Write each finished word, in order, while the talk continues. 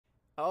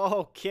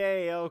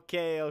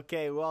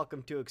Okay.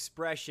 Welcome to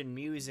Expression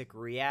Music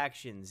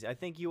Reactions. I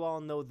think you all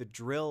know the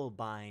drill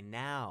by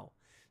now.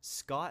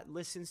 Scott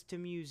listens to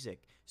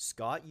music.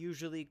 Scott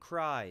usually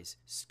cries.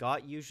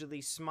 Scott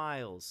usually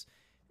smiles.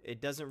 It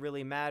doesn't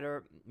really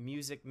matter.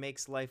 Music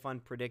makes life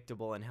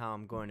unpredictable and how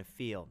I'm going to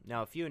feel.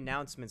 Now, a few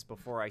announcements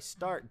before I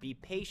start. Be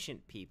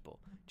patient, people.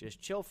 Just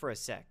chill for a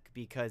sec,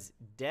 because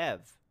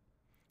Dev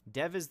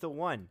is the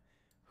one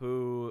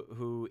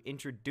who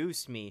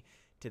introduced me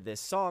to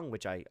this song,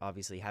 which I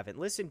obviously haven't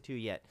listened to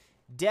yet.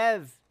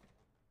 Dev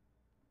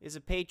is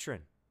a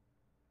patron,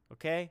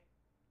 okay?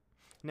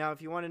 Now,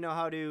 if you want to know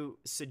how to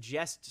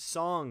suggest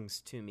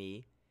songs to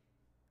me,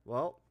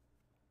 well,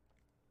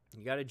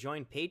 you got to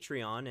join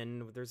Patreon,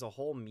 and there's a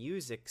whole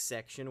music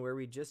section where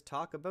we just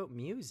talk about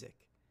music.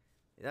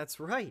 That's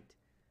right.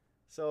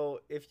 So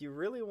if you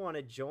really want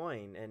to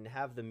join and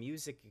have the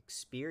music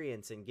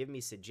experience and give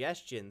me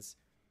suggestions,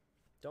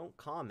 don't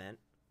comment.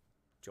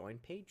 Join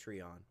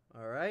Patreon,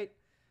 all right?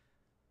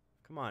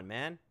 Come on,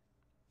 man.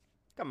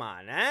 Come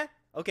on, eh?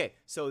 Okay,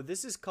 so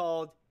this is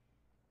called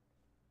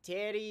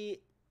Tere,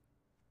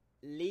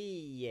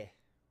 Liye.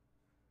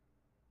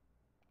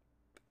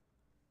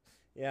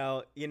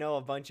 You know,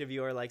 a bunch of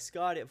you are like,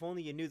 Scott, if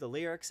only you knew the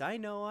lyrics. I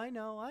know.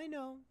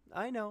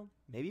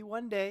 Maybe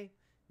one day,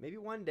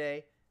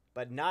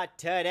 but not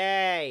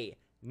today.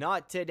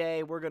 Not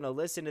today. We're going to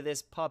listen to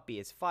this puppy.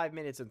 It's 5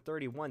 minutes and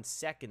 31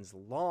 seconds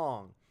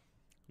long.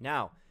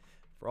 Now,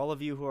 for all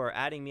of you who are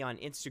adding me on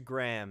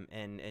Instagram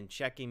and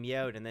checking me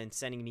out and then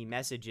sending me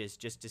messages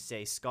just to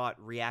say, Scott,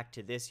 react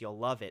to this, you'll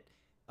love it.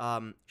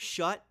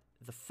 Shut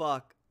the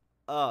fuck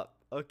up,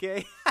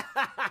 okay?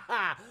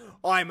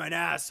 I'm an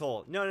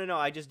asshole. No,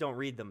 I just don't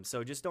read them,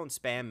 so just don't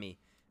spam me.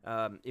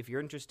 If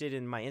you're interested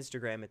in my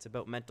Instagram, it's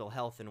about mental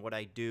health and what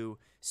I do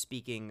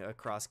speaking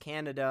across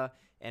Canada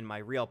and my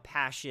real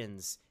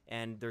passions,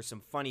 and there's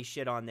some funny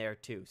shit on there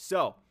too.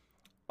 So,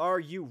 are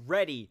you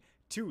ready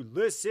to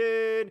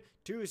listen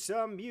to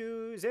some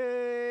music?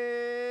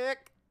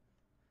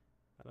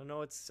 I don't know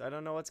what's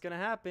gonna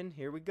happen.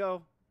 Here we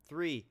go.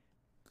 3,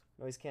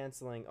 noise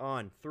canceling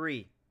on.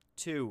 3,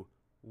 2,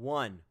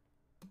 1.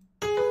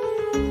 It's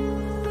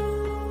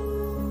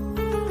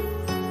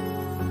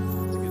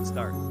a good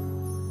start.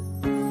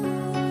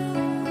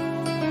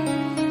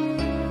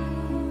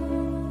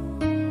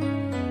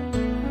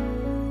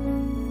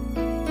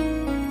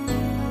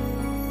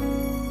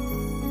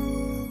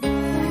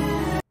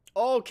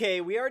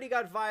 Okay, we already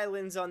got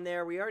violins on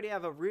there. We already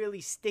have a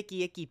really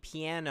sticky, icky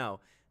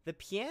piano. The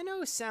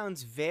piano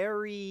sounds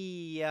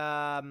very,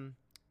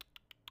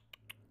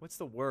 what's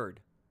the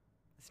word?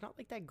 It's not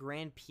like that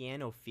grand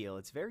piano feel.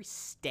 It's very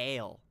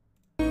stale.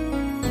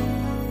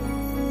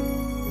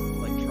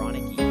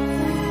 Electronic-y.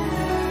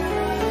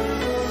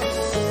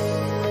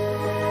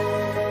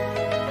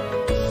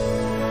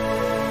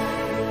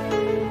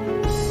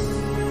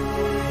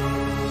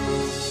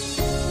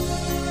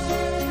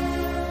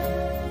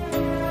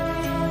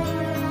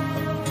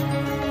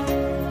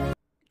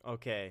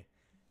 Okay,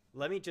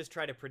 let me just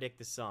try to predict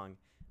the song.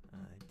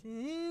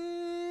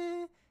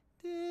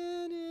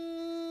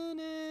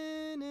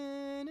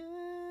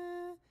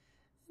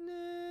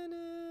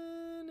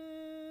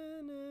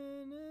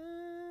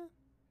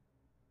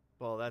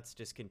 Well, that's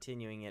just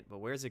continuing it, but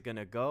where's it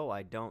gonna go?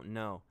 I don't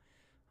know.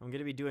 I'm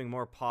gonna be doing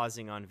more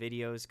pausing on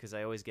videos because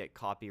I always get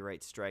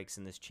copyright strikes,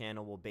 and this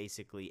channel will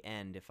basically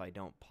end if I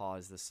don't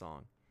pause the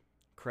song.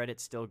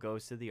 Credit still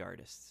goes to the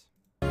artists.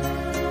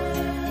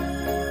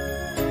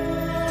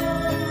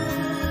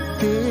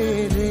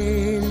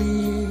 तेरे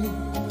लिए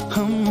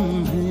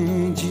हम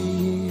हैं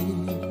जिए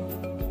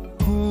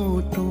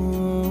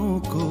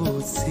होठों को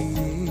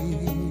सिए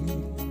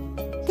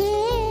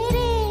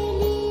तेरे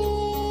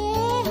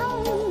लिए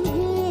हम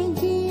हैं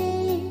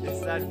जिए It's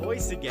that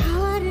voice again.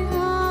 हर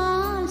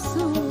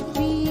आंसू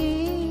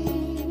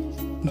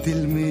पिए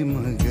दिल में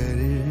मगर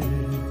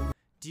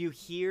Do you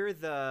hear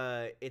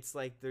the it's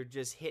like they're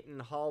just hitting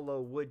hollow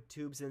wood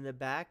tubes in the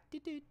back? Do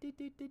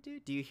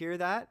you hear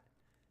that?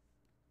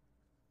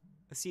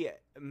 See,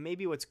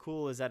 maybe what's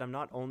cool is that I'm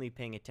not only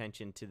paying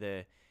attention to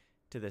the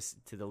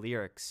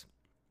lyrics,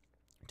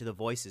 to the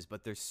voices,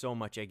 but there's so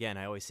much. Again,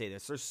 I always say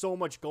this. There's so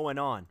much going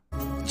on.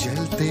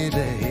 जलते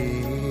रहे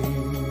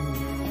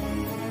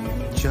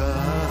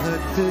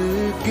चाहत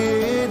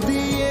के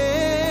दिए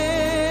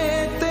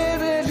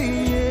तेरे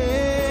लिए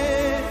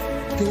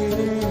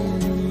तेरे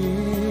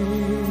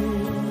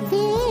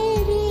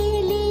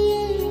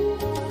लिए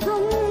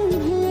हम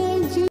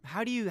हैं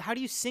How do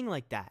you sing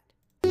like that?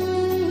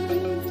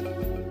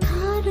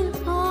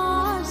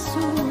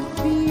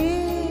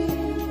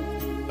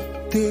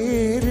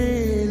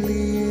 तेरे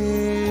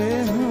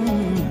लिए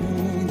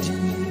हम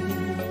जी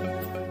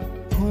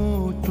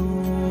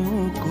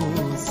होठों को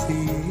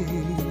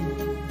सिए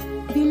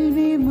दिल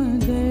में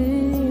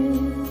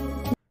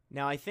मगर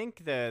Now I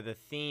think the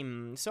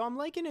theme, so I'm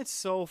liking it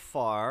so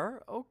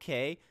far.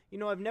 Okay, you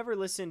know, I've never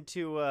listened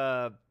to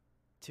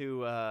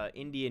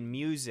Indian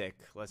music,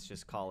 let's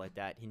just call it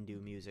that, Hindu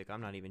music. I'm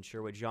not even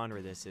sure what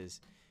genre this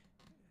is.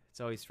 It's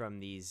always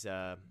from these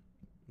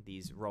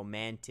these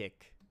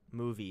romantic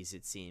movies,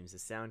 it seems, the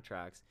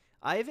soundtracks.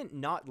 I haven't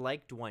not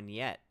liked one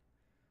yet.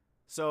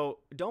 So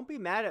don't be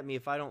mad at me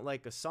if I don't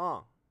like a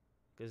song,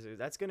 because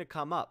that's going to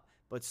come up.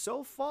 But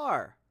so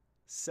far,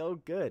 so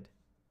good.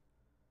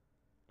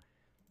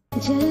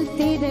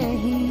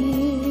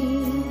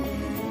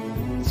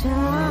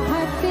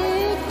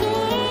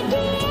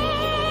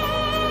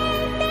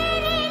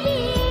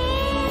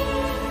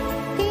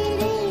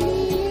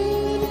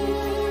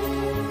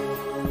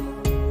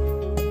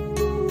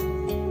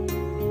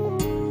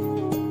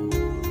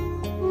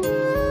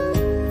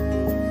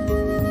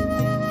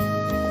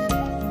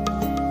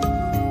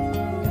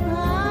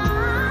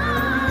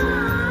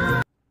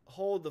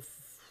 Hold the...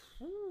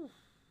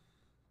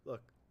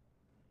 Look.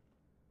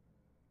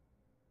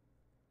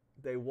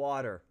 They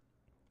water.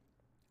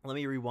 Let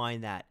me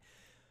rewind that.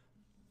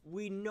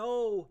 We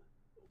know...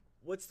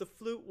 What's the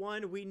flute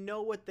one? We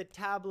know what the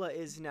tabla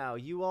is now.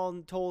 You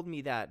all told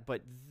me that,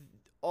 but...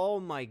 Oh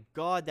my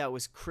god, that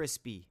was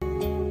crispy.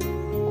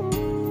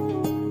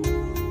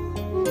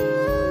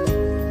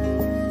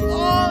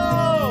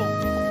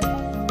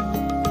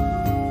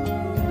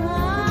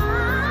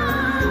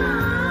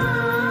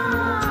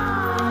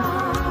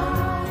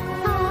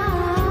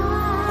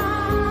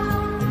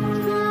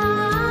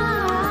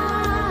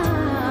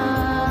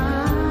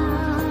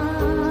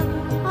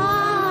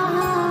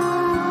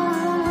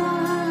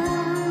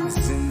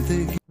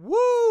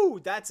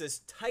 That's as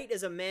tight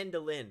as a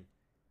mandolin.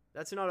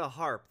 That's not a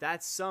harp.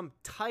 That's some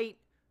tight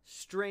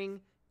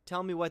string.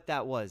 Tell me what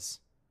that was.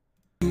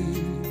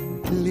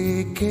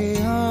 लेके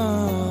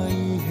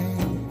आई है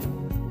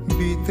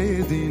बीते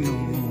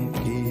दिनों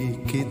की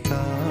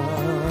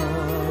किताब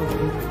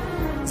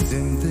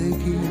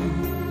जिंदगी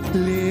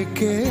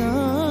लेके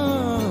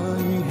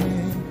आई है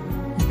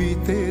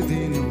बीते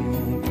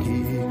दिनों की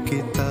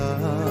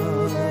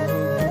किताब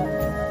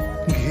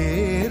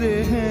घेरे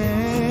हैं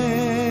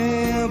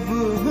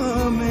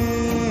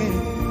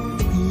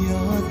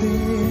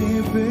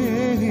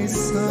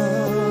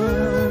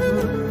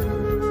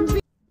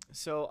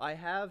So I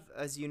have,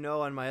 as you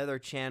know, on my other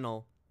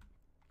channel,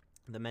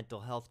 the mental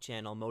health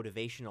channel,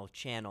 motivational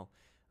channel,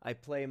 I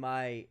play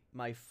my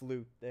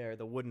flute there,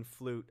 the wooden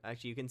flute.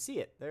 Actually, you can see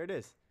it. There it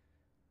is.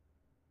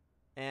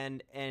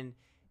 And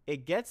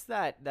it gets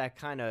that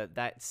kind of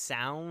that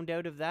sound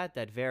out of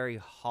that very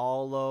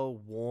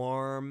hollow,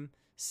 warm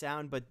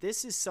sound. But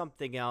this is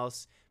something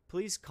else.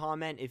 Please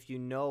comment if you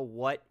know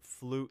what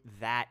flute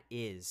that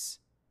is,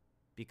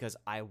 because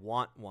I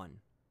want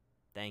one.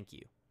 Thank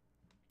you.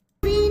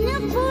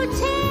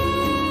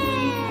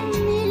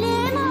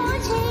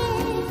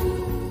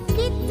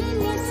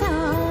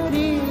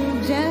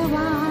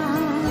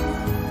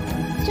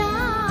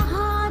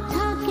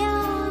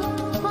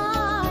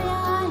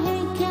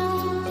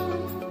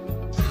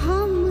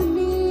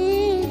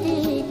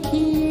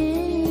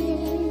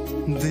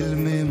 दिल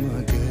में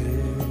मगर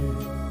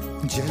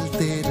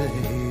जलते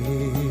रहे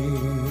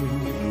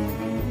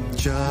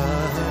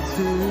चाहत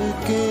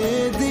के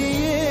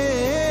दिए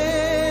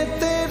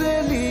तेरे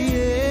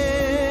लिए.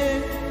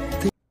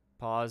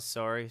 Pause.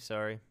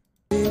 Sorry.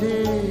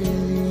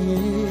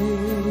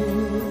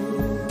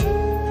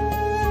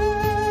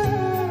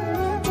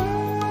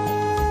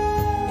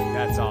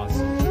 That's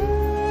awesome.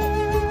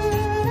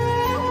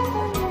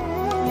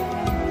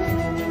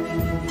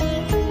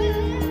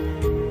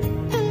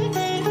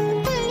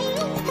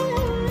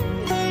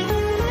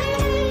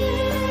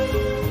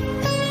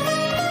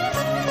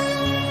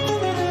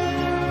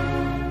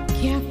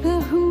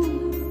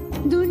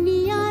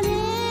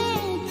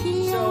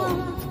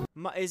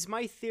 Is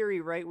my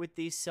theory right with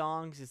these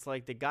songs? It's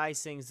like the guy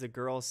sings, the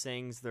girl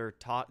sings, they're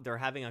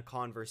having a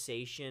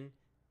conversation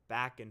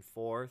back and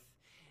forth.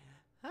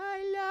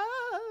 I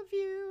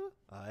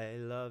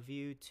love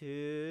you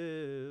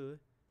too.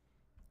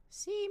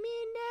 See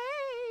me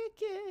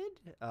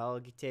naked,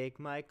 I'll take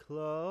my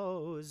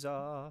clothes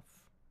off.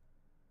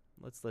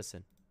 Let's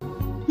listen.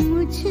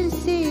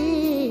 मुझसे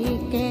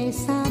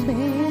कैसा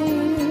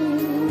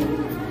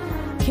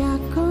क्या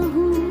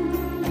कहूँ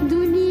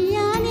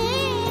दुनिया ने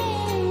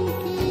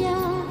किया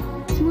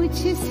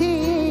मुझसे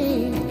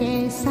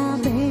कैसा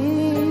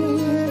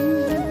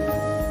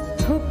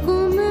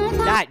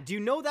That, do you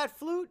know that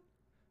flute?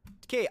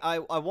 Okay, I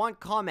want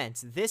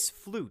comments. This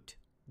flute,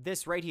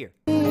 this right here.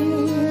 That,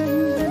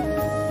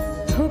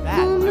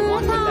 I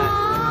want what that.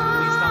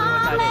 Please tell me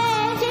what that is.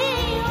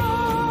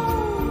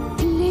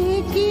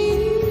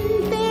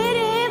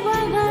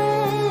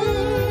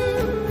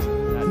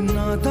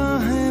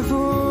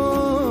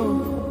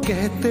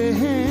 कहते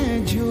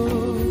हैं जो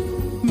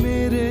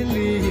मेरे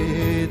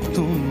लिए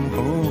तुम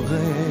हो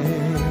गए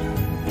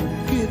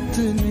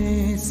कितने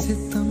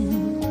सितम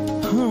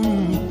हम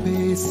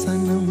पे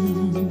सनम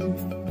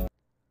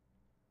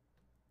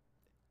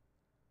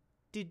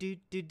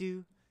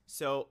do.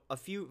 So a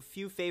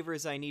few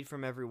favors I need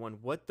from everyone.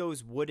 What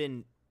those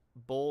wooden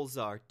bowls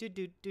are,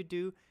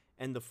 do,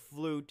 and the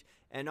flute,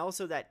 and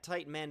also that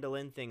tight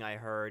mandolin thing I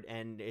heard,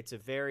 and it's a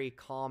very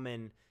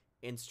common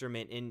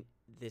instrument in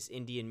this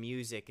Indian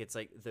music. It's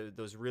like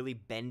those really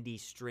bendy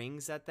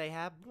strings that they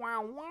have.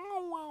 Wow,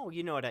 wow, wow.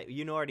 You know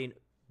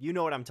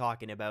what I'm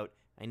talking about.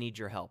 I need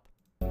your help.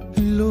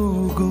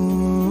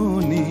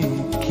 लोगों ने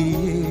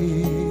किए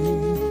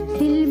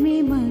दिल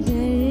में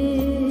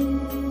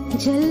मगर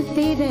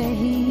जलते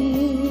रहे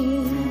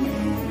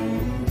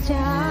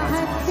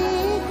चाहते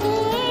के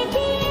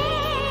दिए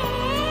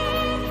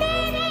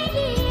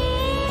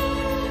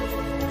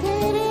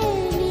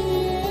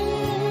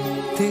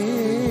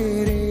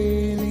तेरे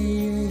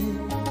लिए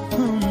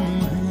हम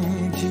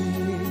हैं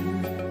जिए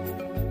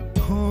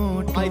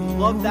होठों I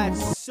love that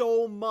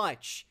so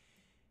much.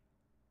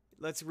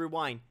 Let's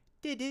rewind.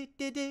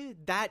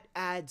 That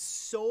adds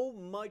so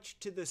much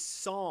to the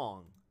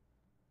song.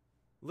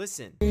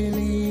 Listen.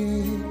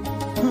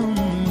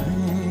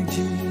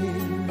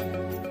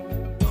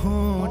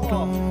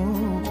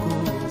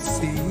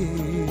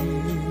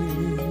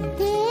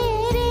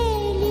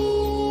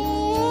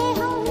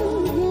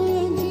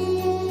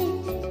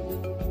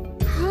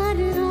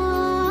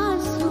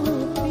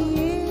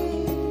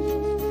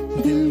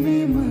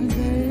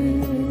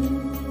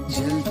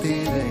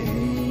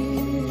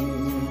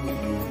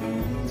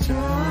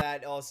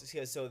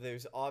 So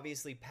there's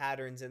obviously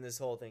patterns in this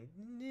whole thing.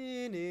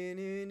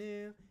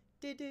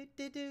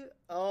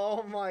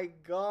 Oh my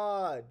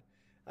god.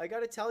 I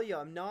gotta tell you,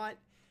 I'm not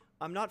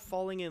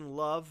falling in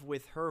love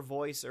with her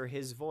voice or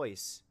his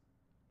voice.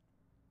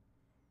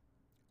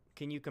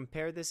 Can you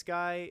compare this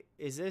guy?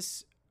 Is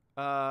this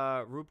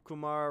Roop,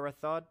 Kumar,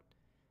 Rathod?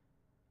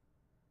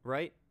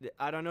 Right?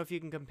 I don't know if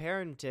you can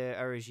compare him to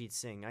Arijit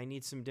Singh. I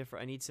need some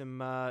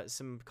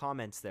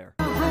comments there.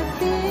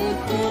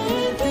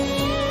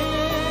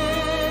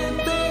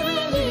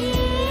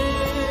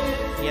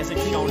 He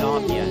hasn't shown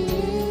off yet.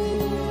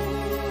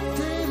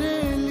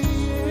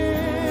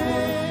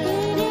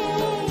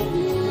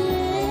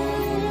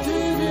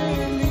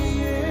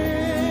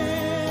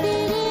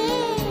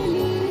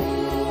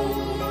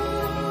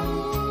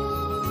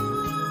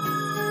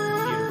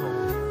 Beautiful.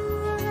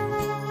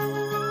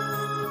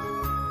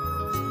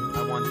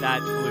 I want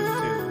that flute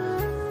too.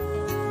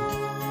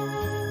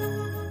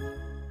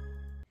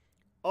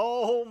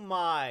 Oh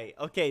my.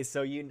 Okay,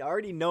 so you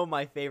already know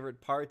my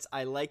favorite parts.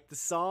 I like the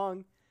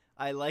song.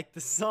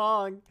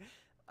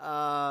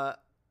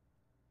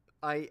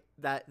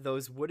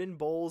 Those wooden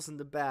bowls in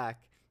the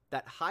back,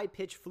 that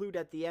high-pitched flute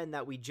at the end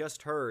that we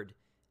just heard,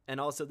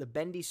 and also the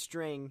bendy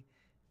string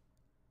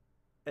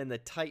and the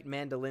tight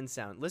mandolin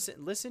sound.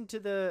 Listen to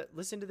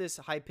this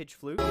high-pitched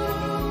flute.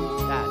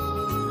 That.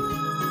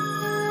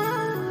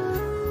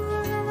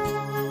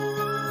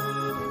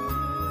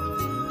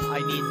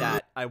 I need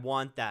that. I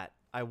want that.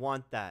 I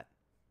want that.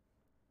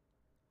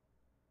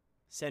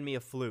 Send me a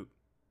flute.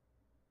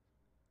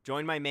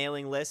 Join my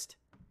mailing list.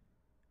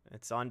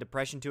 It's on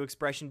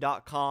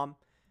depression2expression.com.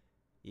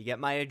 You get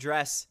my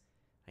address.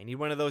 I need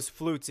one of those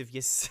flutes if you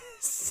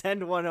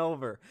send one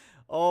over.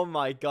 Oh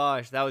my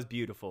gosh, that was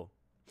beautiful.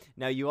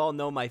 Now, you all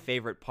know my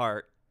favorite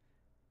part.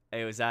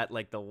 It was at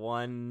like the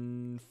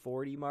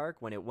 140 mark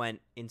when it went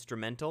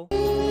instrumental.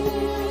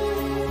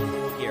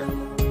 Here,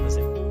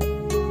 listen.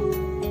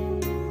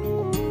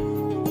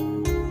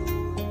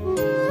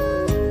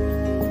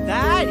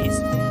 That is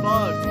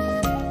fun.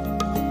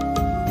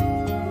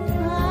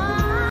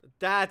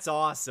 That's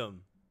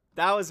awesome.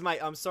 That was my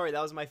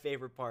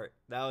favorite part.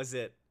 That was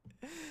it.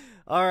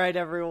 All right,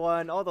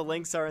 everyone. All the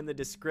links are in the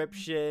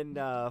description.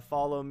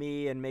 Follow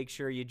me and make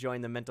sure you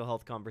join the mental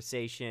health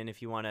conversation.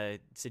 If you want to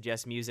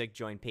suggest music,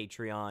 join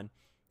Patreon.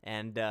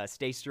 And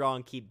stay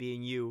strong. Keep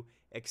being you.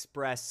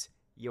 Express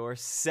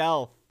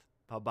yourself.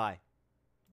 Bye-bye.